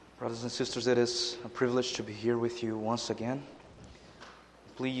Brothers and sisters, it is a privilege to be here with you once again.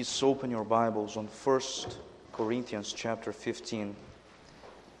 Please open your Bibles on 1 Corinthians chapter 15.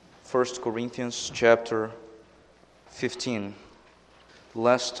 1 Corinthians chapter 15. The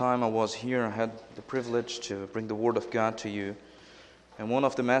last time I was here, I had the privilege to bring the Word of God to you. And one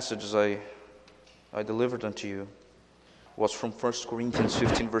of the messages I delivered unto you was from 1 Corinthians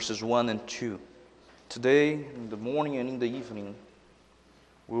 15 verses 1 and 2. Today, in the morning and in the evening,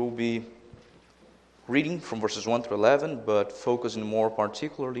 we will be reading from verses 1 through 11, but focusing more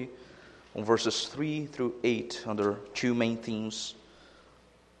particularly on verses 3 through 8 under two main themes.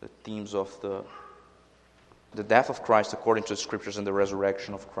 The themes of the death of Christ according to the Scriptures and the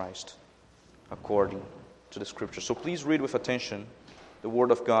resurrection of Christ according to the Scriptures. So please read with attention the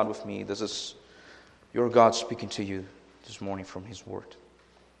Word of God with me. This is your God speaking to you this morning from His Word.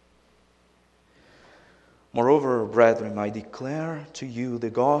 Moreover, brethren, I declare to you the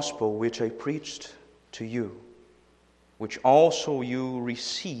gospel which I preached to you, which also you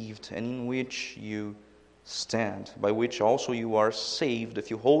received and in which you stand, by which also you are saved, if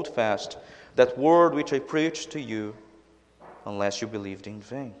you hold fast that word which I preached to you, unless you believed in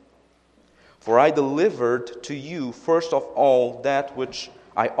vain. For I delivered to you first of all that which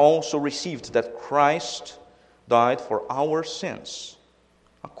I also received, that Christ died for our sins,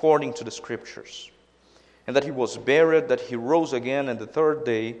 according to the Scriptures, and that He was buried, that He rose again on the third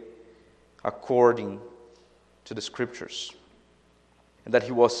day, according to the Scriptures, and that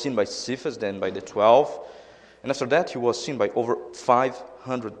He was seen by Cephas, then by the 12, and after that He was seen by over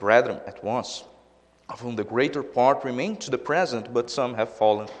 500 brethren at once, of whom the greater part remain to the present, but some have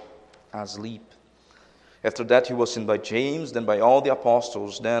fallen asleep. After that He was seen by James, then by all the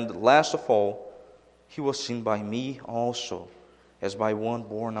apostles, then last of all He was seen by me also, as by one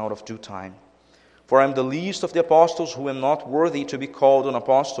born out of due time. For I am the least of the apostles, who am not worthy to be called an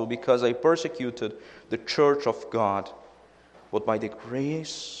apostle, because I persecuted the church of God. But by the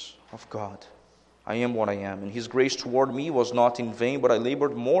grace of God, I am what I am. And His grace toward me was not in vain, but I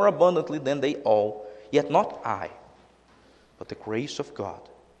labored more abundantly than they all. Yet not I, but the grace of God,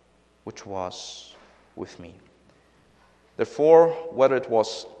 which was with me. Therefore, whether it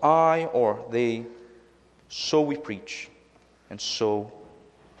was I or they, so we preach, and so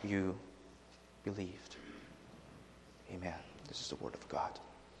you believed. Amen. This is the Word of God.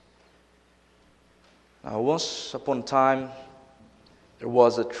 Now, once upon a time, there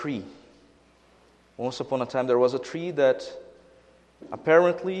was a tree. Once upon a time, there was a tree that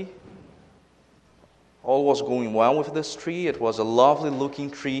apparently all was going well with this tree. It was a lovely looking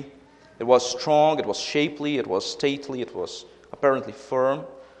tree. It was strong, it was shapely, it was stately, it was apparently firm.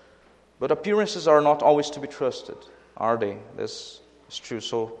 But appearances are not always to be trusted, are they? This is true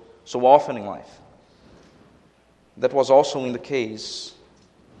so often in life. That was also in the case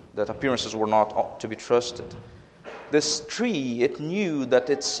that appearances were not to be trusted. This tree, it knew that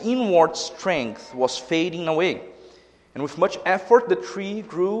its inward strength was fading away. And with much effort, the tree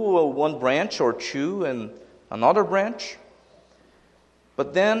grew one branch or two and another branch.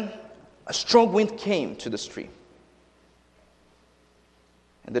 But then a strong wind came to this tree.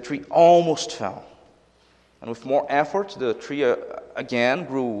 And the tree almost fell. And with more effort, the tree again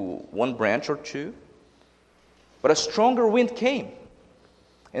grew one branch or two. But a stronger wind came.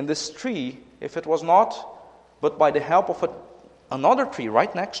 And this tree, if it was not but by the help of another tree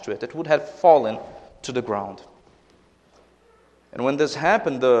right next to it, it would have fallen to the ground. And when this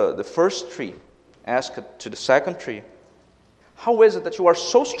happened, the first tree asked to the second tree, "How is it that you are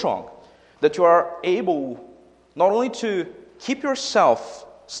so strong, that you are able not only to keep yourself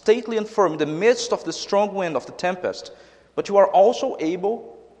stately and firm in the midst of the strong wind of the tempest, but you are also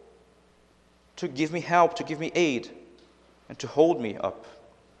able to give me help, to give me aid, and to hold me up?"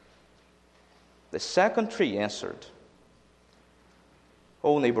 The second tree answered,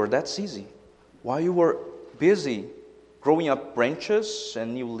 "Oh, neighbor, that's easy. While you were busy growing up branches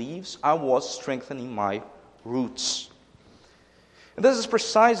and new leaves, I was strengthening my roots." And this is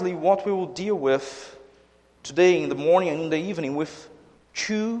precisely what we will deal with today in the morning and in the evening, with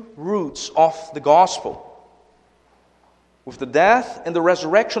two roots of the gospel. With the death and the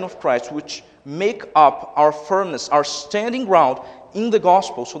resurrection of Christ, which make up our firmness, our standing ground in the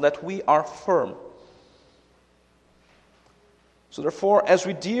gospel, so that we are firm. So therefore, as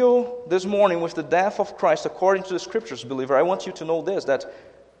we deal this morning with the death of Christ according to the Scriptures, believer, I want you to know this, that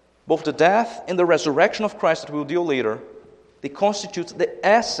both the death and the resurrection of Christ that we'll deal later, they constitute the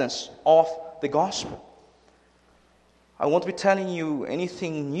essence of the gospel. I won't be telling you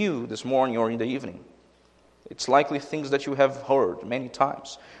anything new this morning or in the evening. It's likely things that you have heard many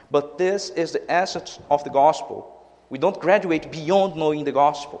times. But this is the essence of the gospel. We don't graduate beyond knowing the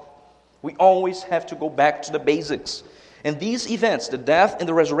gospel. We always have to go back to the basics. And these events, the death and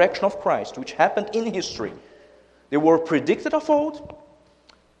the resurrection of Christ, which happened in history, they were predicted of old,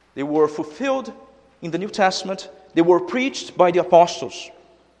 they were fulfilled in the New Testament, they were preached by the apostles,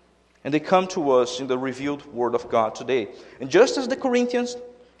 and they come to us in the revealed Word of God today. And just as the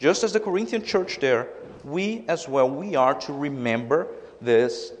Corinthian church there, we as well, we are to remember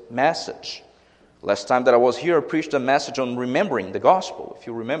this message. Last time that I was here, I preached a message on remembering the gospel, if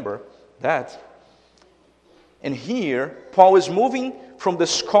you remember that. And here, Paul is moving from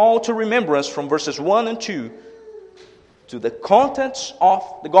this call to remembrance from verses 1 and 2 to the contents of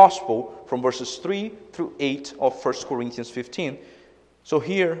the gospel from verses 3 through 8 of 1 Corinthians 15. So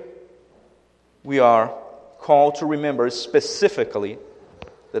here, we are called to remember specifically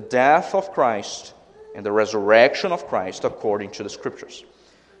the death of Christ and the resurrection of Christ according to the Scriptures.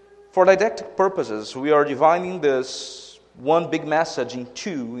 For didactic purposes, we are dividing this one big message in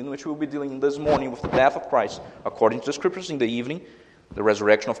two, in which we'll be dealing this morning with the death of Christ according to the Scriptures, in the evening, the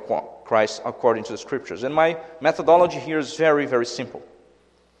resurrection of Christ according to the Scriptures. And my methodology here is very, very simple.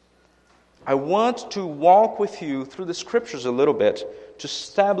 I want to walk with you through the Scriptures a little bit to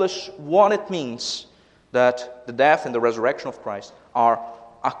establish what it means that the death and the resurrection of Christ are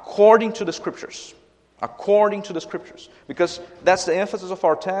according to the Scriptures. According to the Scriptures. Because that's the emphasis of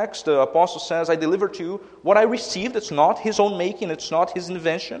our text. The apostle says, I delivered to you what I received. It's not his own making. It's not his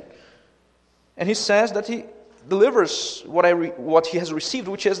invention. And he says that he delivers what he has received,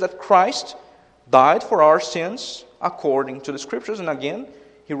 which is that Christ died for our sins according to the Scriptures. And again,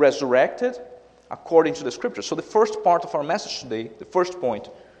 he resurrected according to the Scriptures. So the first part of our message today, the first point,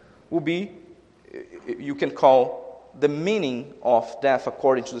 will be, you can call the meaning of death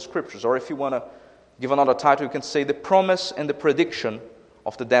according to the Scriptures. Or if you want to give another title, you can say the promise and the prediction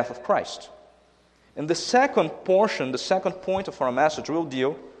of the death of Christ. And the second portion, the second point of our message will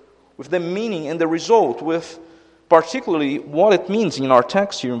deal with the meaning and the result, with particularly what it means in our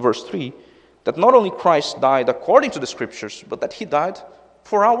text here in verse 3, that not only Christ died according to the Scriptures, but that he died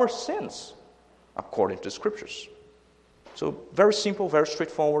for our sins according to the Scriptures. So very simple, very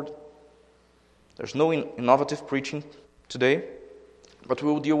straightforward. There's no innovative preaching today, but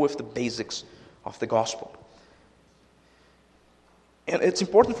we will deal with the basics of the gospel. And it's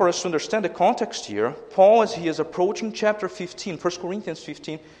important for us to understand the context here. Paul, as he is approaching chapter 15, 1 Corinthians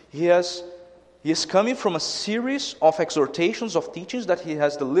 15, he is coming from a series of exhortations, of teachings that he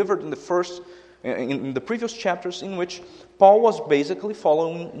has delivered in the previous chapters, in which Paul was basically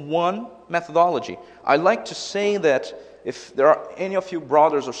following one methodology. I like to say that if there are any of you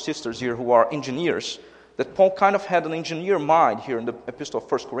brothers or sisters here who are engineers, that Paul kind of had an engineer mind here in the epistle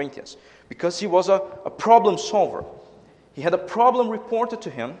of 1 Corinthians, because he was a problem solver. He had a problem reported to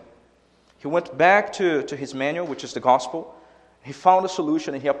him. He went back to his manual, which is the gospel. He found a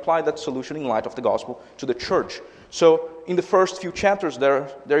solution, and he applied that solution in light of the gospel to the church. So in the first few chapters there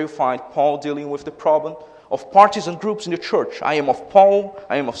you find Paul dealing with the problem of partisan groups in the church. I am of Paul,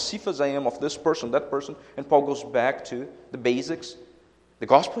 I am of Cephas, I am of this person, that person. And Paul goes back to the basics. The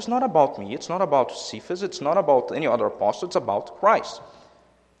gospel is not about me, it's not about Cephas, it's not about any other apostle, it's about Christ.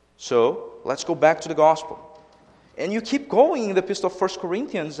 So let's go back to the gospel. And you keep going in the epistle of 1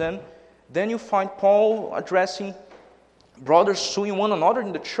 Corinthians, and then you find Paul addressing brothers suing one another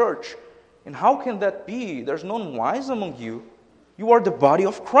in the church. And how can that be? There's none wise among you. You are the body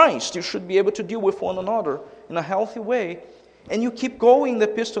of Christ. You should be able to deal with one another in a healthy way. And you keep going in the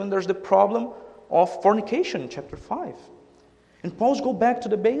epistle, and there's the problem of fornication in chapter 5. And Paul's go back to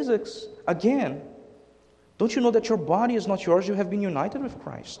the basics again. Don't you know that your body is not yours? You have been united with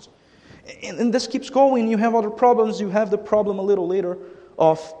Christ. And this keeps going. You have other problems. You have the problem a little later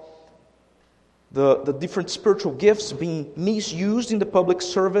of the different spiritual gifts being misused in the public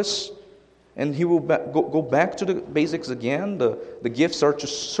service. And he will go back to the basics again. The gifts are to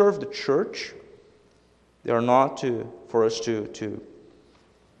serve the church. They are not for us to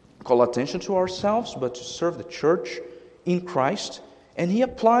call attention to ourselves, but to serve the church in Christ. And he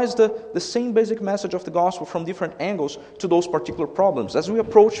applies the same basic message of the gospel from different angles to those particular problems. As we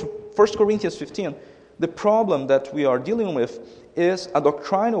approach 1 Corinthians 15, the problem that we are dealing with is a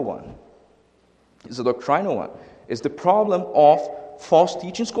doctrinal one. It's the problem of false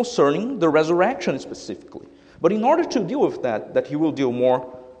teachings concerning the resurrection specifically. But in order to deal with that he will deal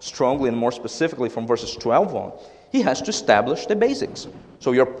more strongly and more specifically from verses 12 on, he has to establish the basics.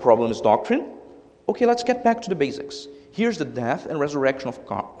 So your problem is doctrine? Okay, let's get back to the basics. Here's the death and resurrection of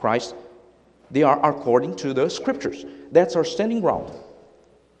Christ. They are according to the Scriptures. That's our standing ground.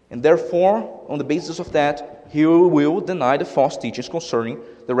 And therefore, on the basis of that, he will deny the false teachings concerning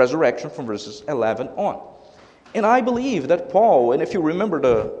the resurrection from verses 11 on. And I believe that Paul, and if you remember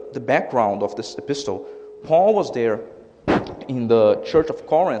the background of this epistle, Paul was there in the church of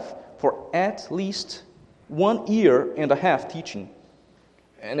Corinth for at least 1 year and a half teaching.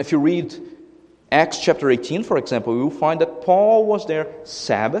 And if you read Acts chapter 18, for example, you will find that Paul was there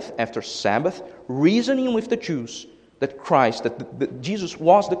Sabbath after Sabbath, reasoning with the Jews that that Jesus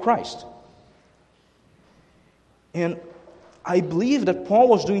was the Christ. And I believe that Paul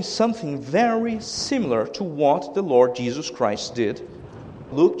was doing something very similar to what the Lord Jesus Christ did.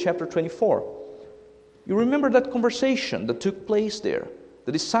 Luke chapter 24. You remember that conversation that took place there.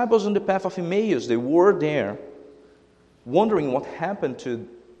 The disciples on the path of Emmaus, they were there, wondering what happened to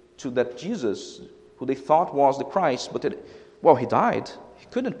that Jesus, who they thought was the Christ, but he died. He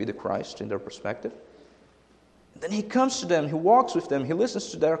couldn't be the Christ in their perspective. And then he comes to them, he walks with them, he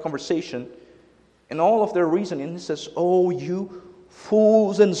listens to their conversation, and all of their reasoning, he says, "Oh, you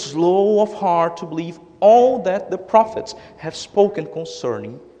fools and slow of heart to believe all that the prophets have spoken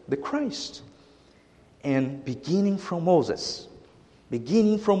concerning the Christ." And beginning from Moses,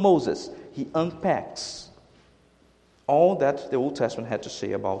 he unpacks all that the Old Testament had to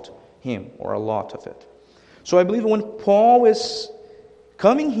say about him, or a lot of it. So I believe when Paul is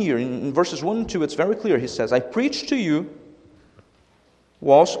coming here in verses 1 and 2, it's very clear. He says, I declare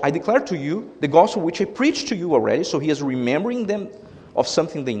to you the gospel which I preached to you already. So he is remembering them of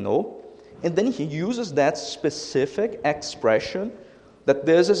something they know. And then he uses that specific expression that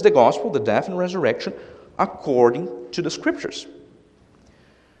this is the gospel, the death and resurrection, according to the Scriptures.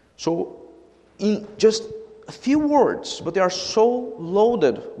 So in just a few words, but they are so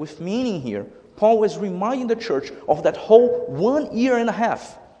loaded with meaning here, Paul is reminding the church of that whole 1 year and a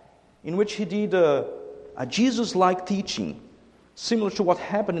half in which he did a Jesus-like teaching, similar to what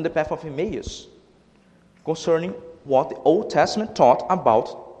happened in the path of Emmaus, concerning what the Old Testament taught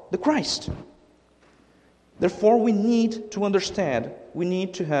about the Christ. Therefore, we need to understand, we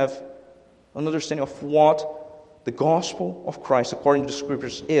need to have an understanding of what the gospel of Christ according to the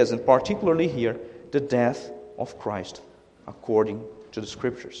Scriptures is, and particularly here, the death of Christ according to the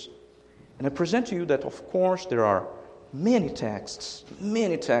Scriptures. And I present to you that, of course, there are many texts in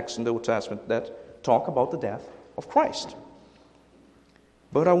the Old Testament that talk about the death of Christ.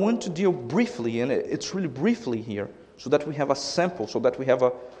 But I want to deal briefly, and it's really briefly here, so that we have a sample, so that we have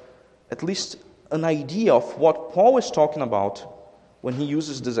at least an idea of what Paul is talking about when he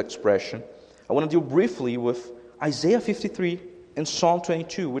uses this expression. I want to deal briefly with Isaiah 53 and Psalm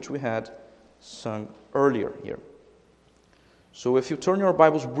 22, which we had sung earlier here. So if you turn your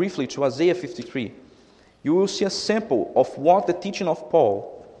Bibles briefly to Isaiah 53, you will see a sample of what the teaching of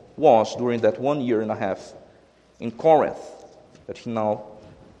Paul was during that 1 year and a half in Corinth that he now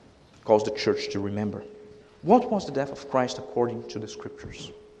calls the church to remember. What was the death of Christ according to the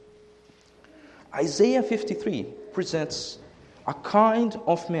Scriptures? Isaiah 53 presents a kind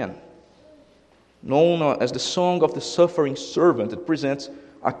of man known as the Song of the Suffering Servant. It presents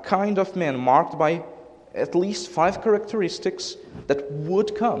a kind of man marked by at least 5 characteristics that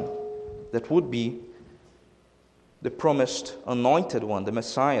would come, that would be the promised anointed one, the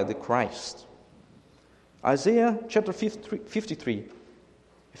Messiah, the Christ. Isaiah chapter 53,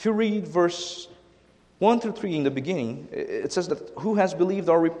 if you read verse 1 through 3 in the beginning, it says that, "Who has believed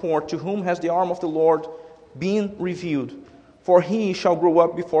our report? To whom has the arm of the Lord been revealed? For he shall grow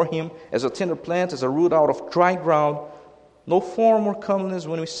up before him as a tender plant, as a root out of dry ground. No form or comeliness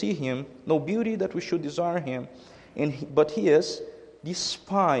when we see him, no beauty that we should desire him. But he is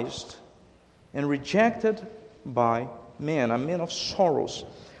despised and rejected by men, a man of sorrows,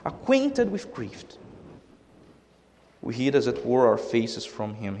 acquainted with grief. We hid, as it were, our faces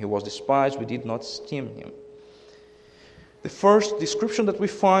from him. He was despised, we did not esteem him." The first description that we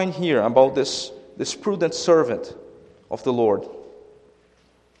find here about this prudent servant of the Lord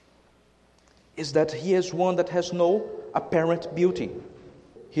is that he is one that has no apparent beauty.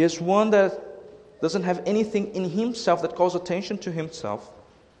 He is one that doesn't have anything in himself that calls attention to himself.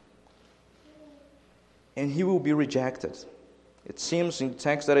 And he will be rejected. It seems in the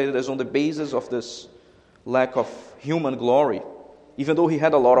text that it is on the basis of this lack of human glory. Even though he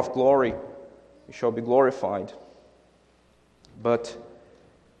had a lot of glory, he shall be glorified. But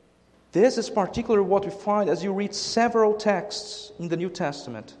this is particularly what we find as you read several texts in the New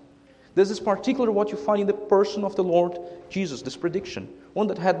Testament. This is particularly what you find in the person of the Lord Jesus, this prediction. One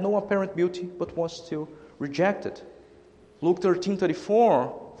that had no apparent beauty, but was still rejected. Luke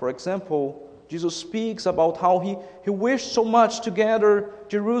 13:34, for example, Jesus speaks about how he wished so much to gather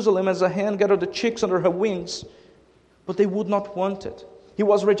Jerusalem as a hen gathered the chicks under her wings, but they would not want it. He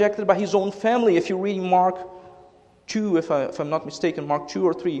was rejected by his own family. If you read in Mark 2, if I'm not mistaken, Mark 2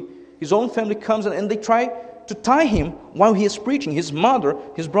 or 3, his own family comes and they try to tie him while he is preaching, his mother,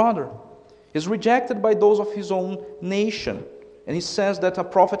 his brother. He's rejected by those of his own nation. And he says that a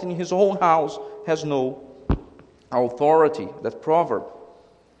prophet in his own house has no authority, that proverb.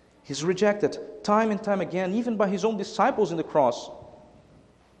 He's rejected time and time again, even by his own disciples in the cross.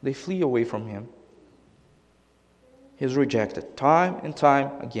 They flee away from him. He's rejected time and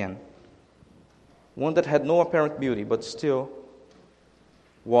time again. One that had no apparent beauty, but still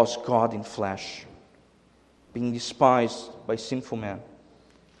was God in flesh, being despised by sinful men.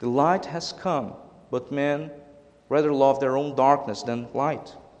 The light has come, but men rather love their own darkness than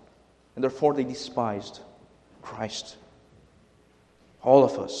light, and therefore they despised Christ. All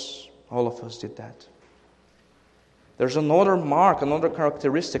of us did that. There's another mark, another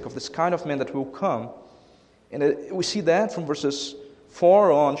characteristic of this kind of man that will come, and we see that from verses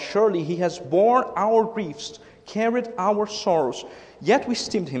 4 on. Surely he has borne our griefs, carried our sorrows, yet we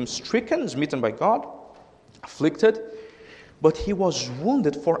esteemed him stricken, smitten by God, afflicted. But he was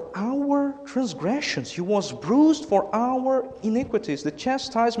wounded for our transgressions. He was bruised for our iniquities. The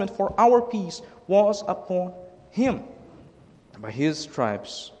chastisement for our peace was upon him. By his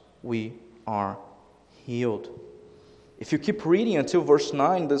stripes we are healed. If you keep reading until verse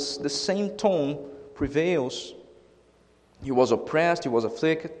 9, the same tone prevails. He was oppressed, he was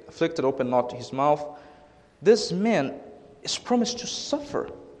afflicted, opened not his mouth. This man is promised to suffer.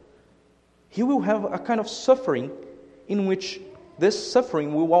 He will have a kind of suffering in which this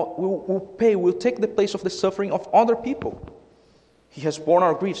suffering will take the place of the suffering of other people. He has borne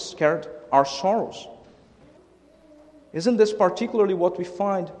our griefs, carried our sorrows. Isn't this particularly what we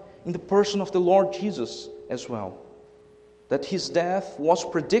find in the person of the Lord Jesus as well? That his death was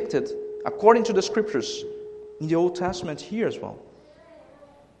predicted according to the Scriptures in the Old Testament here as well.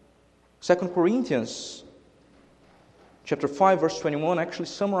 2 Corinthians chapter 5 verse 21 actually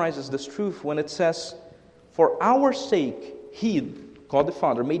summarizes this truth when it says, "For our sake, he, God the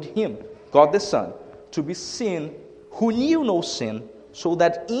Father, made him, God the Son, to be sin who knew no sin, so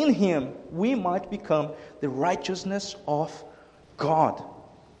that in him we might become the righteousness of God."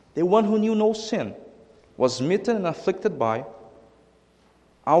 The one who knew no sin was smitten and afflicted by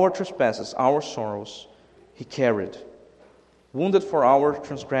our trespasses, our sorrows, he carried, wounded for our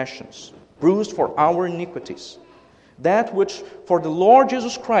transgressions, bruised for our iniquities. That which for the Lord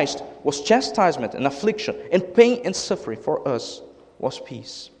Jesus Christ was chastisement and affliction and pain and suffering, for us was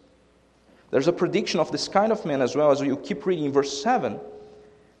peace. There's a prediction of this kind of man as well, as you keep reading in verse 7,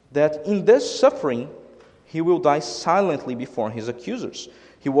 that in this suffering he will die silently before his accusers.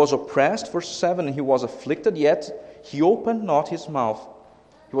 He was oppressed, verse 7, and he was afflicted, yet he opened not his mouth.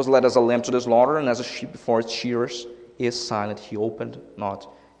 He was led as a lamb to the slaughter, and as a sheep before its shearers is silent, he opened not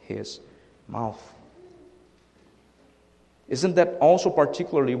his mouth. Isn't that also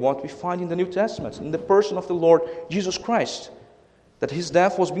particularly what we find in the New Testament, in the person of the Lord Jesus Christ? That his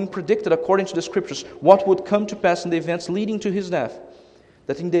death was being predicted according to the Scriptures, what would come to pass in the events leading to his death.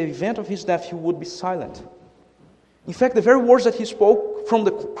 That in the event of his death he would be silent. In fact, the very words that he spoke from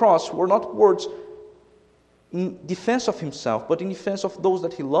the cross were not words in defense of himself, but in defense of those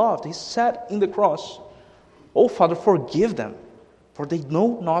that he loved. He said in the cross, "Oh Father, forgive them, for they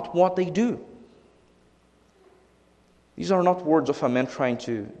know not what they do." These are not words of a man trying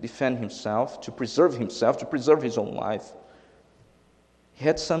to defend himself, to preserve his own life. He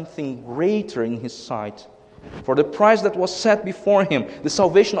had something greater in his sight. For the price that was set before him, the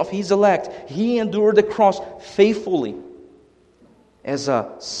salvation of his elect, he endured the cross faithfully as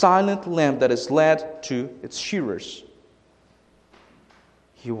a silent lamb that is led to its shearers.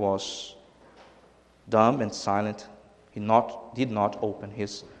 He was dumb and silent. He did not open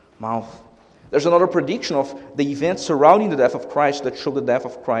his mouth. There's another prediction of the events surrounding the death of Christ that show the death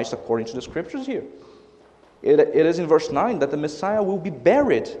of Christ according to the Scriptures here. It is in verse 9 that the Messiah will be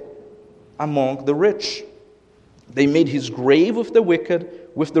buried among the rich. They made his grave with the wicked,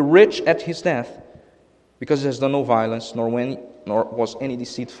 with the rich at his death, because he has done no violence, nor was any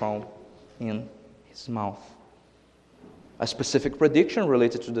deceit found in his mouth. A specific prediction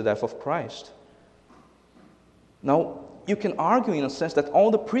related to the death of Christ. Now, you can argue in a sense that all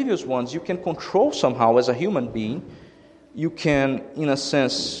the previous ones you can control somehow as a human being. You can, in a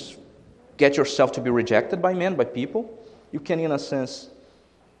sense, get yourself to be rejected by men, by people. You can, in a sense,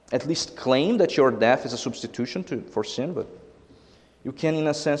 at least claim that your death is a substitution for sin, but you can, in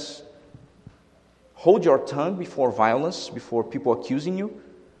a sense, hold your tongue before violence, before people accusing you.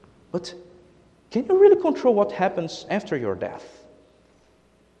 But can you really control what happens after your death?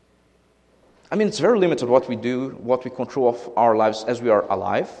 I mean, it's very limited what we do, what we control of our lives as we are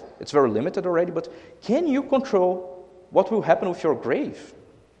alive. It's very limited already, but can you control what will happen with your grave?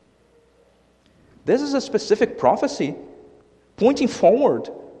 This is a specific prophecy pointing forward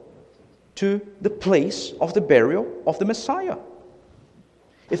to the place of the burial of the Messiah.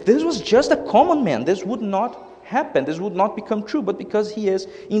 If this was just a common man, this would not happen. This would not become true. But because he is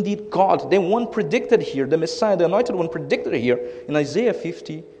indeed God, the one predicted here, the Messiah, the anointed one predicted here in Isaiah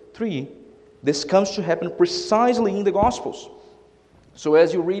 53, this comes to happen precisely in the Gospels. So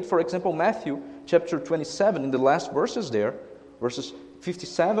as you read, for example, Matthew chapter 27, in the last verses there, verses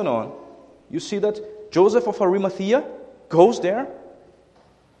 57 on, you see that Joseph of Arimathea goes there,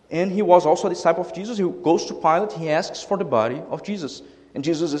 and he was also a disciple of Jesus. He goes to Pilate, he asks for the body of Jesus. And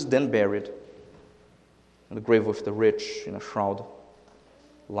Jesus is then buried in the grave with the rich in a shroud,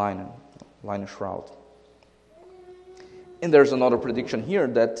 linen shroud. And there's another prediction here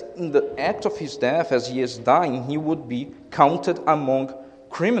that in the act of his death, as he is dying, he would be counted among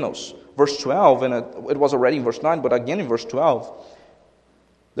criminals. Verse 12, and it was already in verse 9, but again in verse 12.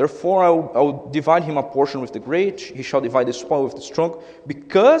 Therefore I will divide him a portion with the great, he shall divide the spoil with the strong,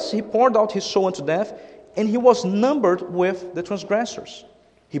 because he poured out his soul unto death, and he was numbered with the transgressors.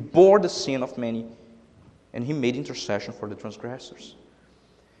 He bore the sin of many, and he made intercession for the transgressors.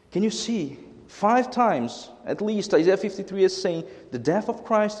 Can you see? 5 times, at least, Isaiah 53 is saying, the death of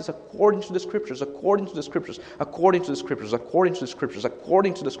Christ is according to the Scriptures, according to the Scriptures, according to the Scriptures, according to the Scriptures,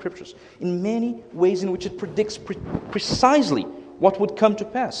 according to the Scriptures, in many ways in which it predicts precisely what would come to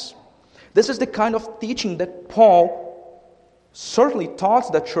pass. This is the kind of teaching that Paul certainly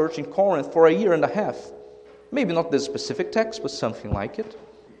taught the church in Corinth for a year and a half. Maybe not this specific text, but something like it.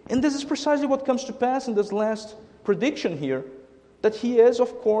 And this is precisely what comes to pass in this last prediction here, that he is,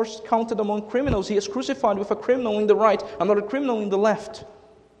 of course, counted among criminals. He is crucified with a criminal in the right, another criminal in the left,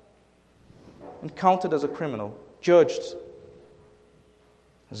 and counted as a criminal, judged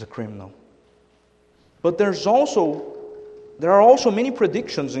as a criminal. But there are also many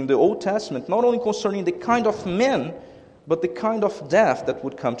predictions in the Old Testament, not only concerning the kind of men, but the kind of death that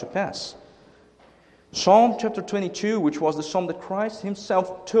would come to pass. Psalm chapter 22, which was the psalm that Christ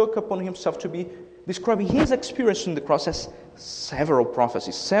himself took upon himself to be describing his experience in the cross, has several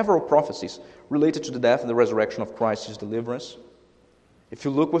prophecies related to the death and the resurrection of Christ, his deliverance. If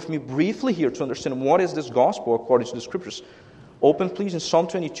you look with me briefly here to understand what is this gospel according to the Scriptures, open please in Psalm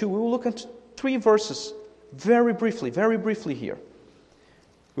 22. We will look at 3 verses very briefly here.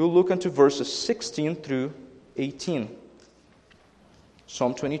 We will look into verses 16 through 18.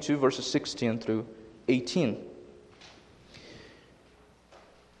 Psalm 22, verses 16 through 18.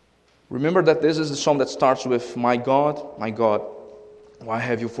 Remember that this is the psalm that starts with, my God, why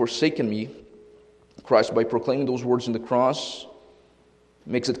have you forsaken me? Christ, by proclaiming those words in the cross,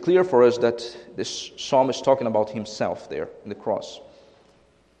 makes it clear for us that this psalm is talking about himself there in the cross.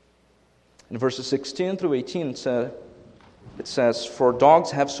 In verses 16 through 18, it says, for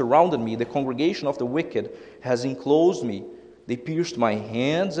dogs have surrounded me, the congregation of the wicked has enclosed me. They pierced my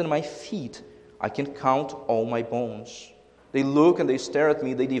hands and my feet. I can count all my bones. They look and they stare at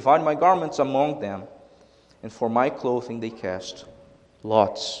me. They divide my garments among them. And for my clothing they cast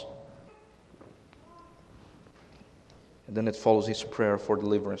lots. And then it follows his prayer for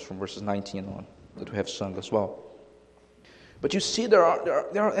deliverance from verses 19 on, that we have sung as well. But you see, there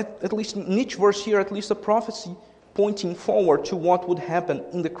are at least in each verse here, at least a prophecy pointing forward to what would happen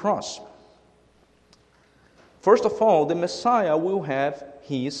in the cross. First of all, the Messiah will have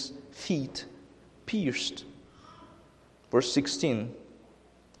his feet pierced. Verse 16,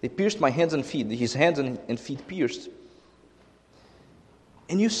 they pierced my hands and feet, his hands and feet pierced.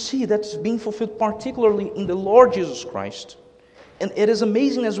 And you see that's being fulfilled particularly in the Lord Jesus Christ. And it is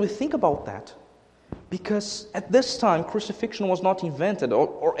amazing as we think about that, because at this time crucifixion was not invented,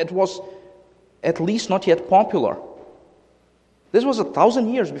 or it was at least not yet popular. This was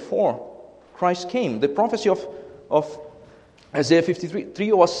 1,000 years before Christ came. The prophecy of Isaiah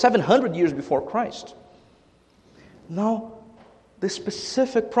 53 was 700 years before Christ. Now, the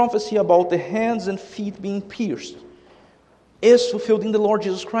specific prophecy about the hands and feet being pierced is fulfilled in the Lord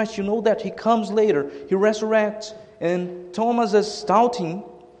Jesus Christ. You know that. He comes later. He resurrects. And Thomas is doubting.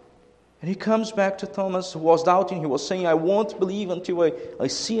 And he comes back to Thomas who was doubting. He was saying, I won't believe until I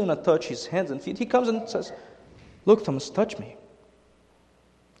see and I touch his hands and feet. He comes and says, look, Thomas, touch me.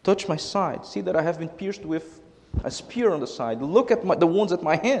 Touch my side. See that I have been pierced with a spear on the side. Look at the wounds at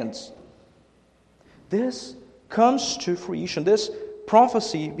my hands. This comes to fruition. This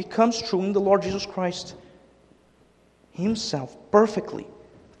prophecy becomes true in the Lord Jesus Christ himself perfectly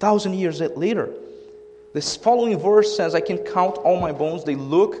 1,000 years later. This following verse says, I can count all my bones. They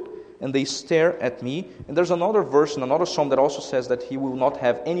look and they stare at me. And there's another verse in another psalm that also says that he will not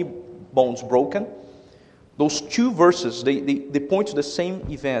have any bones broken. Those two verses, they point to the same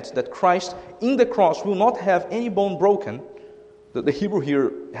event, that Christ in the cross will not have any bone broken. The Hebrew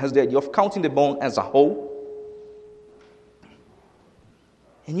here has the idea of counting the bone as a whole.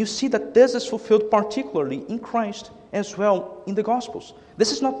 And you see that this is fulfilled particularly in Christ as well in the Gospels.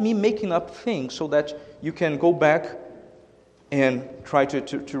 This is not me making up things so that you can go back and try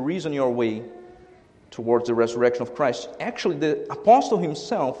to reason your way towards the resurrection of Christ. Actually, the apostle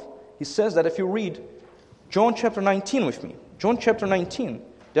himself, he says that if you read John chapter 19 with me, John chapter 19,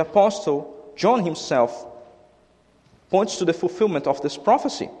 the apostle John himself points to the fulfillment of this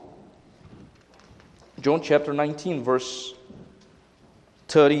prophecy. John chapter 19, verse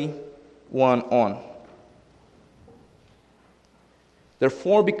 31 on.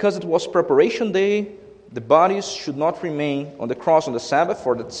 Therefore, because it was preparation day, the bodies should not remain on the cross on the Sabbath,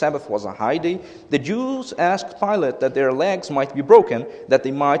 for the Sabbath was a high day. The Jews asked Pilate that their legs might be broken, that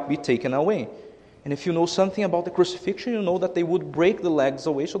they might be taken away. And if you know something about the crucifixion, you know that they would break the legs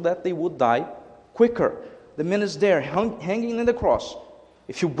away so that they would die quicker. The man is there, hanging in the cross.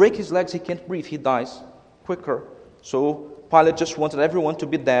 If you break his legs, he can't breathe, he dies quicker. So Pilate just wanted everyone to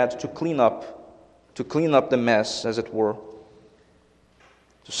be dead, to clean up the mess, as it were,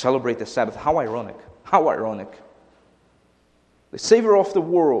 to celebrate the Sabbath. How ironic. How ironic. The Savior of the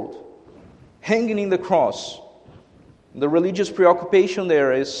world, hanging in the cross. The religious preoccupation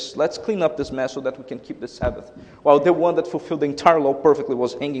there is, let's clean up this mess so that we can keep the Sabbath. While the one that fulfilled the entire law perfectly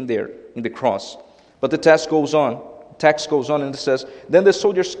was hanging there in the cross. But the text goes on and it says, then the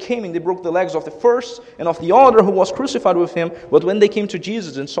soldiers came and they broke the legs of the first and of the other who was crucified with him. But when they came to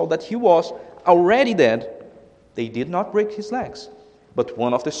Jesus and saw that he was already dead, they did not break his legs. But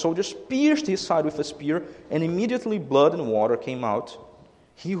one of the soldiers pierced his side with a spear, and immediately blood and water came out.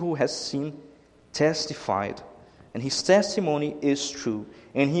 He who has seen testified, and his testimony is true.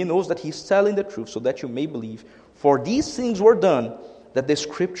 And he knows that he is telling the truth, so that you may believe. For these things were done, that the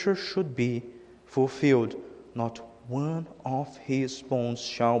scripture should be fulfilled. Not one of his bones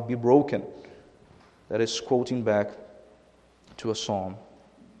shall be broken. That is quoting back to a psalm.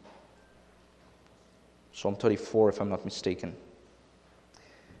 Psalm 34, if I'm not mistaken.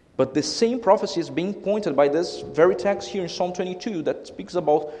 But the same prophecy is being pointed by this very text here in Psalm 22 that speaks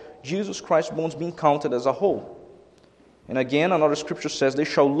about Jesus Christ's bones being counted as a whole. And again, another scripture says, they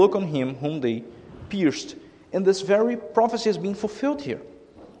shall look on him whom they pierced. And this very prophecy is being fulfilled here.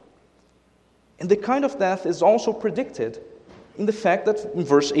 And the kind of death is also predicted in the fact that in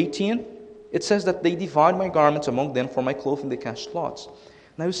verse 18, it says that they divide my garments among them, for my clothing they cast lots.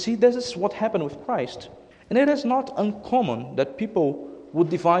 Now you see, this is what happened with Christ. And it is not uncommon that people would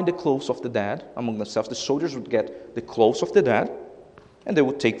divide the clothes of the dead among themselves. The soldiers would get the clothes of the dead, and they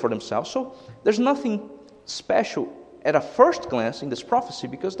would take for themselves. So there's nothing special at a first glance in this prophecy,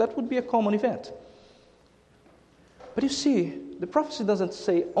 because that would be a common event. But you see, the prophecy doesn't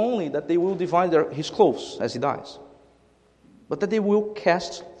say only that they will divide his clothes as he dies, but that they will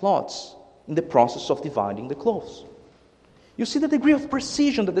cast lots in the process of dividing the clothes. You see the degree of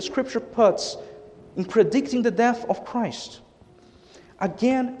precision that the scripture puts in predicting the death of Christ.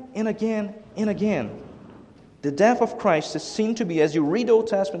 Again and again and again, the death of Christ is seen to be, as you read the Old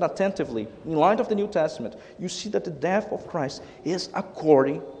Testament attentively, in light of the New Testament, you see that the death of Christ is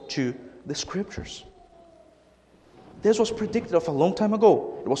according to the Scriptures. This was predicted of a long time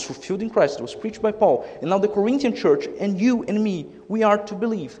ago. It was fulfilled in Christ. It was preached by Paul. And now the Corinthian church, and you and me, we are to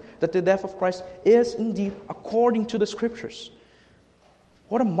believe that the death of Christ is indeed according to the Scriptures.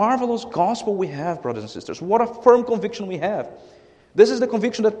 What a marvelous gospel we have, brothers and sisters. What a firm conviction we have. This is the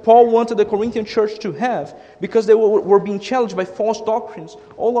conviction that Paul wanted the Corinthian church to have, because they were being challenged by false doctrines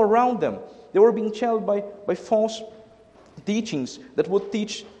all around them. They were being challenged by false teachings that would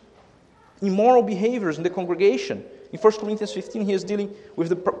teach immoral behaviors in the congregation. In 1 Corinthians 15, he is dealing with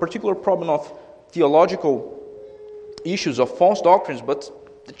the particular problem of theological issues, of false doctrines, but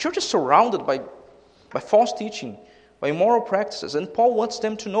the church is surrounded by false teaching, by immoral practices. And Paul wants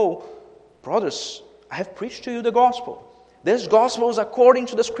them to know, brothers, I have preached to you the gospel. This gospel is according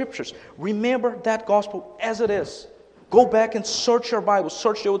to the Scriptures. Remember that gospel as it is. Go back and search your Bible,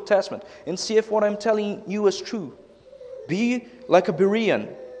 search the Old Testament, and see if what I'm telling you is true. Be like a Berean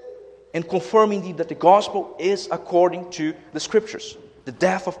and confirm indeed that the gospel is according to the Scriptures. The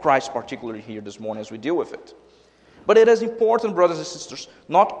death of Christ, particularly here this morning as we deal with it. But it is important, brothers and sisters,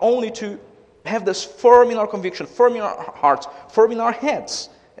 not only to have this firm in our conviction, firm in our hearts, firm in our heads,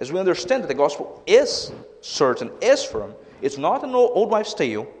 as we understand that the gospel is certain, is firm. It's not an old wives'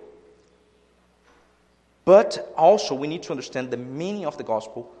 tale. But also we need to understand the meaning of the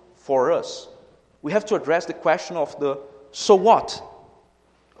gospel for us. We have to address the question of the so what?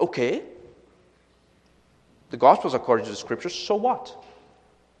 Okay. the Gospels according to the Scriptures, so what?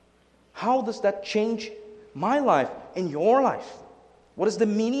 How does that change my life and your life? What is the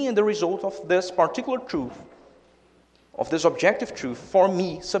meaning and the result of this particular truth, of this objective truth for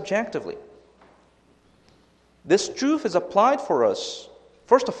me subjectively? This truth is applied for us,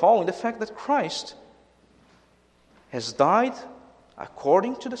 first of all, in the fact that Christ has died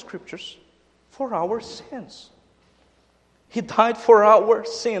according to the Scriptures for our sins. He died for our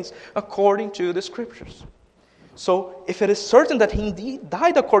sins according to the Scriptures. So, if it is certain that He indeed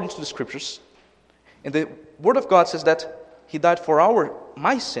died according to the Scriptures, and the Word of God says that He died for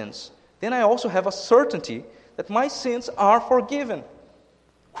my sins, then I also have a certainty that my sins are forgiven.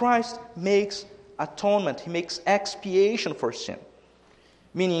 Christ makes atonement. He makes expiation for sin.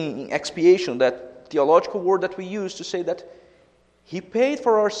 Meaning expiation, that theological word that we use to say that He paid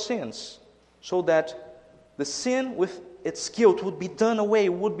for our sins so that the sin with its guilt would be done away,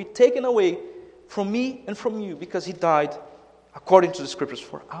 would be taken away from me and from you, because He died according to the Scriptures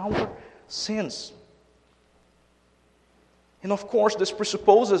for our sins. And of course, this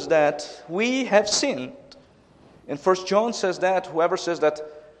presupposes that we have sinned. And 1 John says that whoever says that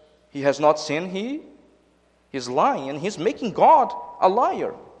he has not sinned, he is lying, and he's making God a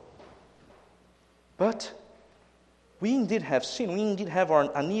liar. But we indeed have sinned. We indeed have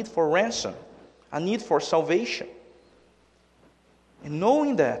a need for ransom, a need for salvation. And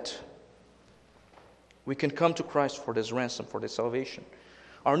knowing that, we can come to Christ for this ransom, for this salvation.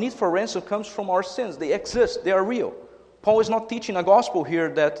 Our need for ransom comes from our sins. They exist. They are real. Paul is not teaching a gospel here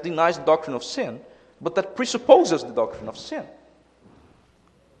that denies the doctrine of sin, but that presupposes the doctrine of sin.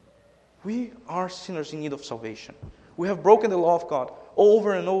 We are sinners in need of salvation. We have broken the law of God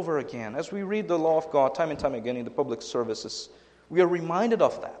over and over again. As we read the law of God time and time again in the public services, we are reminded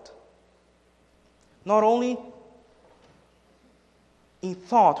of that. Not only in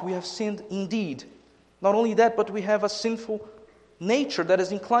thought, we have sinned in deed. Not only that, but we have a sinful nature that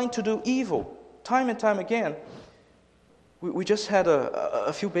is inclined to do evil time and time again. We just had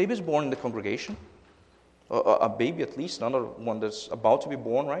a few babies born in the congregation. A baby at least, not one that's about to be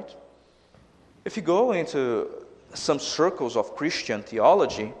born, right? If you go into some circles of Christian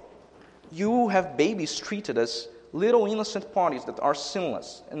theology, you have babies treated as little innocent parties that are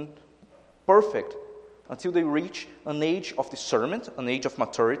sinless and perfect until they reach an age of discernment, an age of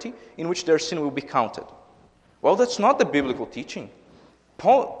maturity, in which their sin will be counted. Well, that's not the biblical teaching.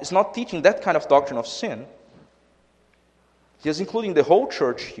 Paul is not teaching that kind of doctrine of sin. He is including the whole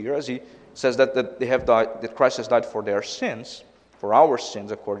church here, as he says that they have died, that Christ has died for their sins, for our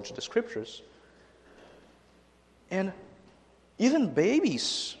sins according to the Scriptures. And even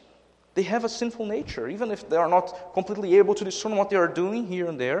babies, they have a sinful nature, even if they are not completely able to discern what they are doing here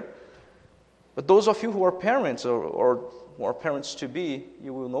and there. But those of you who are parents or who are parents to be,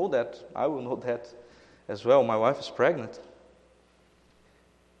 you will know that. I will know that as well. My wife is pregnant.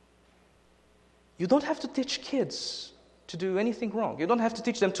 You don't have to teach kids to do anything wrong. You don't have to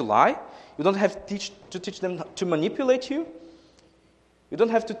teach them to lie. You don't have to teach them to manipulate you. You don't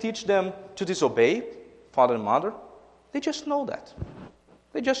have to teach them to disobey father and mother. They just know that.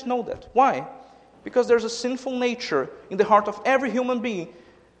 They just know that. Why? Because there's a sinful nature in the heart of every human being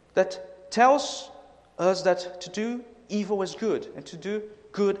that tells us that to do evil is good and to do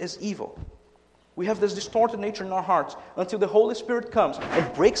good is evil. We have this distorted nature in our hearts until the Holy Spirit comes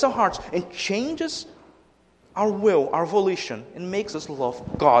and breaks our hearts and changes our will, our volition, and makes us love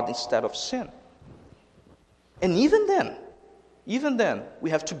God instead of sin. And even then, we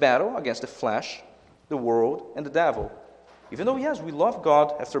have to battle against the flesh, the world, and the devil. Even though, yes, we love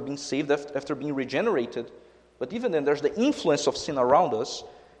God after being saved, after being regenerated, but even then, there's the influence of sin around us,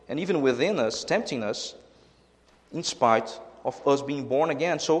 and even within us, tempting us, in spite of us being born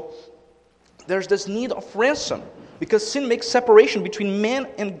again. So, there's this need of ransom, because sin makes separation between man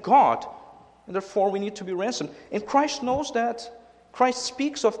and God, and therefore we need to be ransomed. And Christ knows that. Christ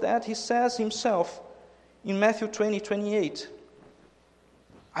speaks of that. He says himself in Matthew 20:28,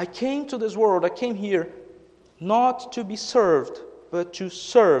 I came to this world, I came here, not to be served, but to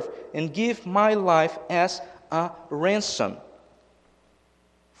serve and give my life as a ransom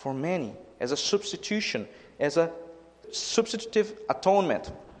for many, as a substitution, as a substitutive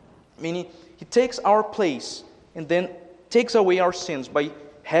atonement. Meaning, He takes our place and then takes away our sins by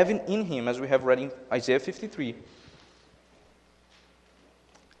having in Him, as we have read in Isaiah 53,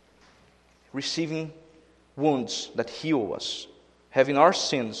 receiving wounds that heal us, having our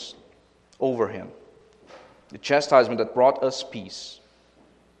sins over Him. The chastisement that brought us peace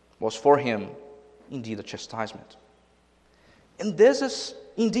was for Him indeed a chastisement. And this is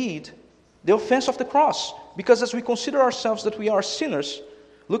indeed the offense of the cross, because as we consider ourselves that we are sinners,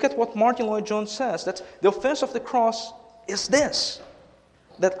 Look at what Martin Lloyd-Jones says, that the offense of the cross is this,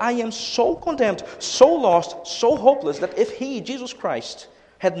 that I am so condemned, so lost, so hopeless, that if He, Jesus Christ,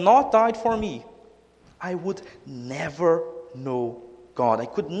 had not died for me, I would never know God. I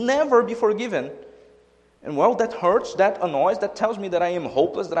could never be forgiven. And well, that hurts, that annoys, that tells me that I am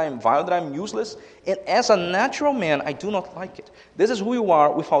hopeless, that I am vile, that I am useless. And as a natural man, I do not like it. This is who you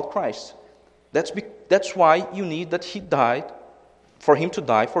are without Christ. That's why you need that He died, for Him to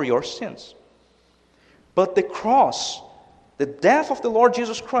die for your sins. But the cross, the death of the Lord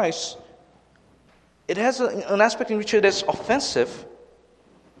Jesus Christ, it has an aspect in which it is offensive,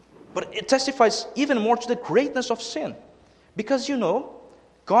 but it testifies even more to the greatness of sin. Because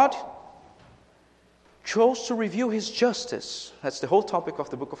God chose to reveal His justice. That's the whole topic of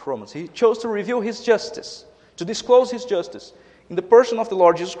the book of Romans. He chose to reveal His justice, to disclose His justice in the person of the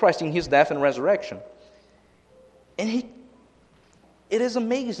Lord Jesus Christ, in His death and resurrection. And it is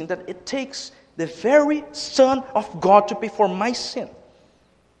amazing that it takes the very Son of God to pay for my sin.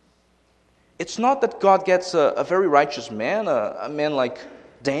 It's not that God gets a very righteous man, a man like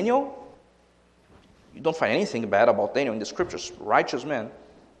Daniel. You don't find anything bad about Daniel in the Scriptures. Righteous man,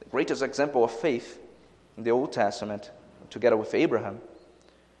 the greatest example of faith in the Old Testament, together with Abraham.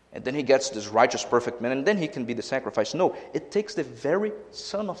 And then he gets this righteous, perfect man, and then he can be the sacrifice. No, it takes the very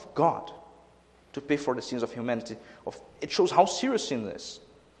Son of God to pay for the sins of humanity. It shows how serious sin is.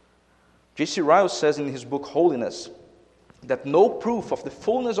 J.C. Ryle says in his book Holiness that no proof of the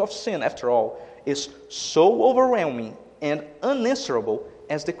fullness of sin, after all, is so overwhelming and unanswerable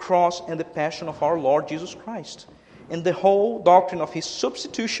as the cross and the passion of our Lord Jesus Christ, and the whole doctrine of His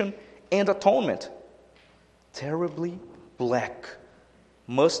substitution and atonement. Terribly black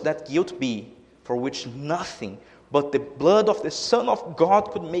must that guilt be, for which nothing but the blood of the Son of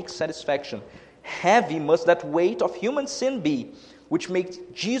God could make satisfaction. Heavy must that weight of human sin be, which makes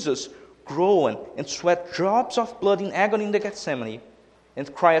Jesus groan and sweat drops of blood in agony in the Gethsemane,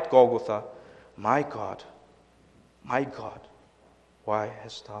 and cry at Golgotha, my God, why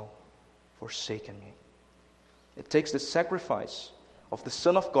hast Thou forsaken me? It takes the sacrifice of the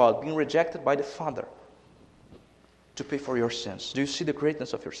Son of God being rejected by the Father to pay for your sins. Do you see the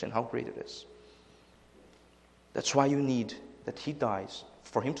greatness of your sin, how great it is? That's why you need that He dies,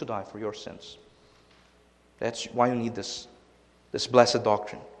 for Him to die for your sins. That's why you need this blessed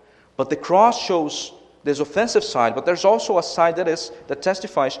doctrine. But the cross shows this offensive side, but there's also a side that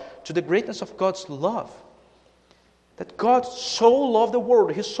testifies to the greatness of God's love. That God so loved the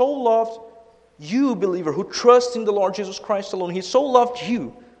world, He so loved you, believer, who trusts in the Lord Jesus Christ alone. He so loved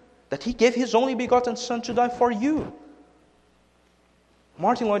you that He gave His only begotten Son to die for you.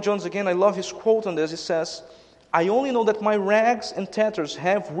 Martin Lloyd-Jones, again, I love his quote on this. He says, I only know that my rags and tatters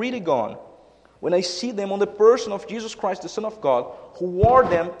have really gone when I see them on the person of Jesus Christ, the Son of God, who wore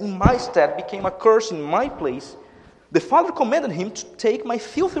them in my stead, became a curse in my place. The Father commanded Him to take my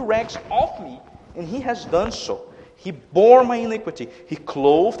filthy rags off me, and He has done so. He bore my iniquity. He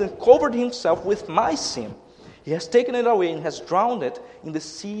clothed and covered Himself with my sin. He has taken it away and has drowned it in the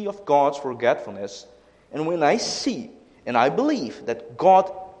sea of God's forgetfulness. And when I see and I believe that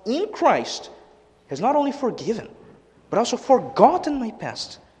God in Christ has not only forgiven, but also forgotten my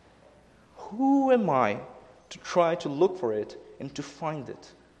past, who am I to try to look for it and to find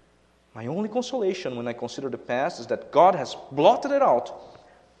it? My only consolation when I consider the past is that God has blotted it out.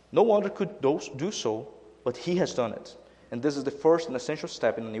 No other could do so, but He has done it. And this is the first and essential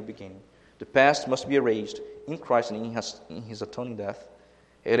step in a new beginning. The past must be erased in Christ and in His atoning death.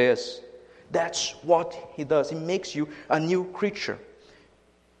 It is. That's what He does. He makes you a new creature.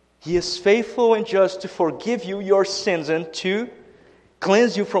 He is faithful and just to forgive you your sins and to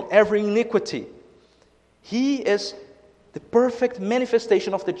cleanse you from every iniquity. He is the perfect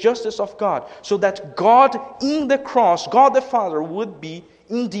manifestation of the justice of God, so that God in the cross, God the Father, would be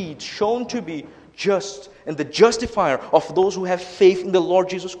indeed shown to be just and the justifier of those who have faith in the Lord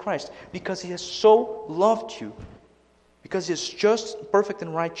Jesus Christ, because He has so loved you, because He is just, perfect,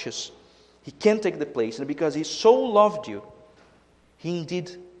 and righteous. He can take the place, and because He so loved you, He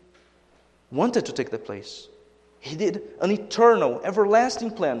indeed wanted to take the place. He did an eternal,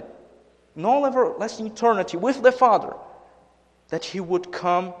 everlasting plan, in all everlasting eternity with the Father, that He would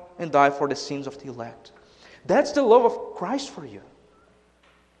come and die for the sins of the elect. That's the love of Christ for you,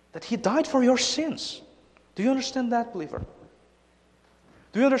 that He died for your sins. Do you understand that, believer?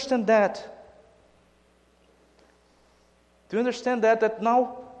 Do you understand that? Do you understand that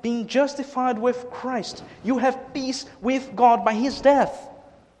now, being justified with Christ, you have peace with God by His death?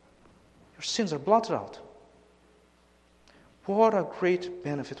 Your sins are blotted out. What a great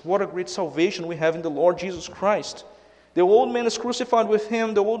benefit, what a great salvation we have in the Lord Jesus Christ. The old man is crucified with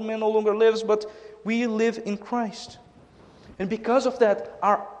him. The old man no longer lives, but we live in Christ. And because of that,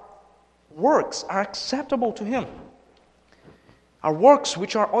 our works are acceptable to him. Our works,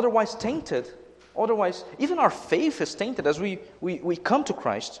 which are otherwise tainted, even our faith is tainted as we come to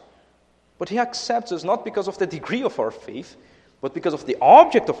Christ. But he accepts us not because of the degree of our faith, but because of the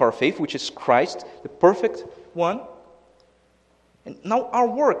object of our faith, which is Christ, the perfect one. And now our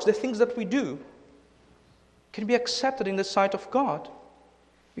works, the things that we do, can be accepted in the sight of God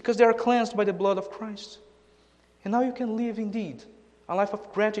because they are cleansed by the blood of Christ. And now you can live indeed a life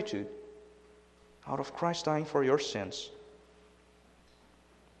of gratitude out of Christ dying for your sins.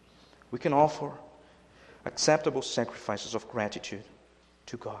 We can offer acceptable sacrifices of gratitude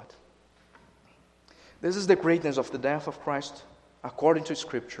to God. This is the greatness of the death of Christ according to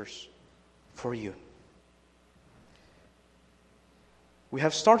Scriptures for you. We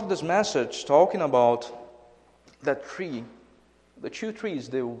have started this message talking about that tree, the two trees,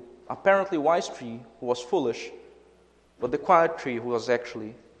 the apparently wise tree who was foolish, but the quiet tree who was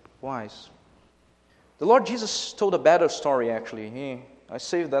actually wise. The Lord Jesus told a better story actually. I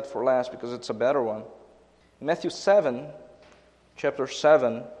saved that for last because it's a better one. In Matthew 7, chapter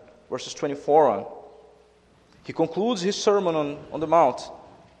 7, verses 24 on, he concludes his sermon on the Mount,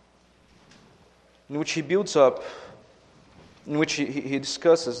 in which he builds up, in which he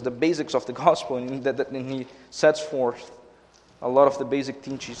discusses the basics of the gospel, and he sets forth a lot of the basic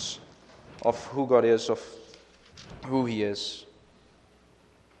teachings of who God is, of who he is,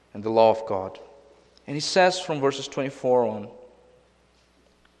 and the law of God. And he says from verses 24 on,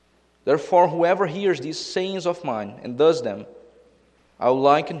 "Therefore, whoever hears these sayings of mine and does them, I will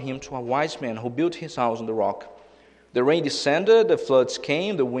liken him to a wise man who built his house on the rock. The rain descended, the floods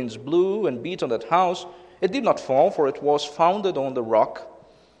came, the winds blew and beat on that house. It did not fall, for it was founded on the rock.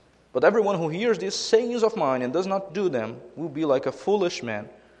 But everyone who hears these sayings of mine and does not do them will be like a foolish man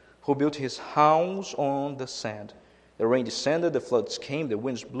who built his house on the sand. The rain descended, the floods came, the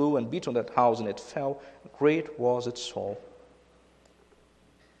winds blew and beat on that house, and it fell. Great was its fall."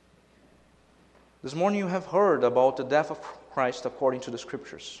 This morning you have heard about the death of Christ according to the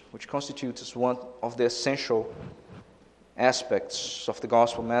Scriptures, which constitutes one of the essential aspects of the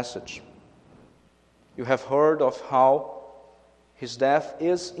gospel message. You have heard of how his death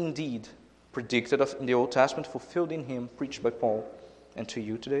is indeed predicted in the Old Testament, fulfilled in him, preached by Paul and to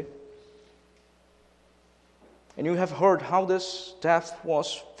you today. And you have heard how this death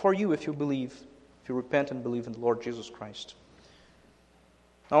was for you if you believe, if you repent and believe in the Lord Jesus Christ.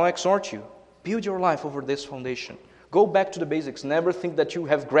 Now I exhort you, build your life over this foundation. Go back to the basics. Never think that you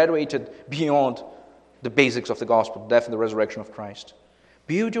have graduated beyond the basics of the gospel, the death and the resurrection of Christ.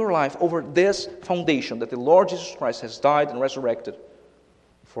 Build your life over this foundation that the Lord Jesus Christ has died and resurrected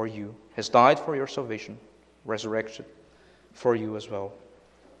for you, has died for your salvation, resurrected for you as well,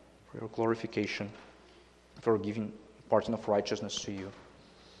 for your glorification, for giving pardon of righteousness to you.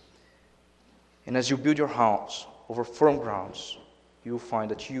 And as you build your house over firm grounds, you will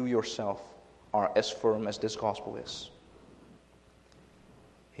find that you yourself are as firm as this gospel is.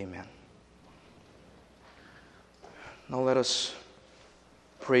 Amen. Now let us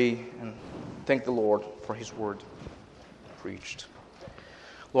pray and thank the Lord for his word preached.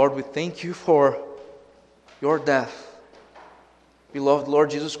 Lord, we thank you for your death. Beloved Lord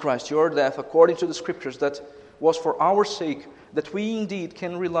Jesus Christ, your death according to the Scriptures that was for our sake, that we indeed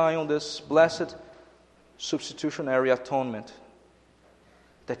can rely on this blessed substitutionary atonement,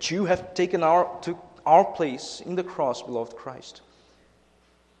 that you have taken our place in the cross, beloved Christ,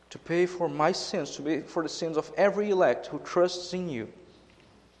 to pay for my sins, to pay for the sins of every elect who trusts in you.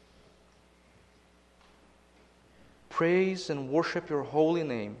 Praise and worship your holy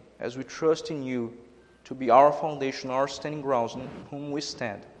name as we trust in you to be our foundation, our standing grounds in whom we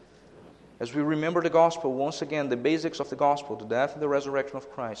stand. As we remember the gospel, once again, the basics of the gospel, the death and the resurrection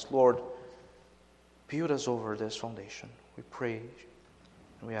of Christ, Lord, build us over this foundation. We pray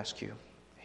and we ask you.